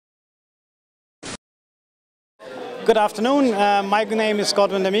Good afternoon. My name is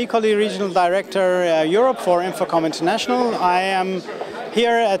Godwin, Demicoli, Regional Director Europe for InfoComm International. I am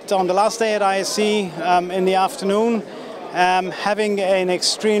here on the last day at ISE in the afternoon, having an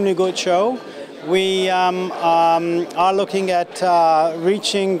extremely good show. We are looking at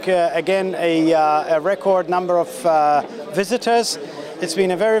reaching again a record number of visitors. It's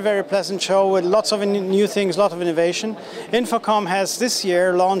been a very pleasant show with lots of new things, lots of innovation. InfoComm has this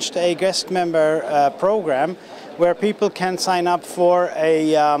year launched a guest member program where people can sign up for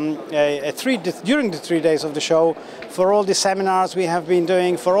during the 3 days of the show for all the seminars we have been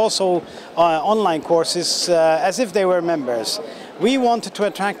doing, for also online courses as if they were members. We wanted to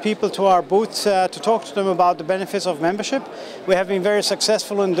attract people to our booth to talk to them about the benefits of membership. We have been very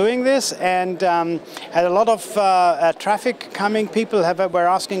successful in doing this and had a lot of traffic coming. People were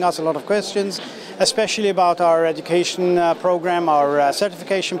asking us a lot of questions, especially about our education program, our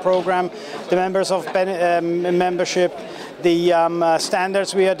certification program, the members of membership, the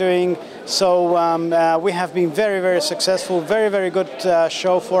standards we are doing. So we have been very successful, very good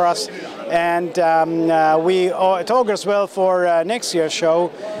show for us, and it augurs well for next year's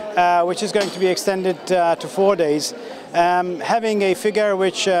show, which is going to be extended to 4 days, having a figure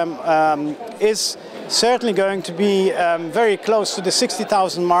which is certainly going to be very close to the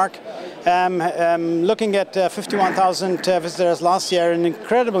 60,000 mark. Looking at 51,000 visitors last year, an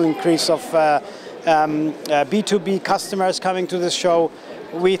incredible increase of B2B customers coming to this show.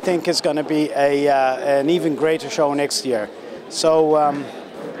 We think it's going to be an even greater show next year. So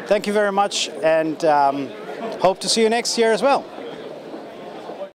thank you very much, and hope to see you next year as well.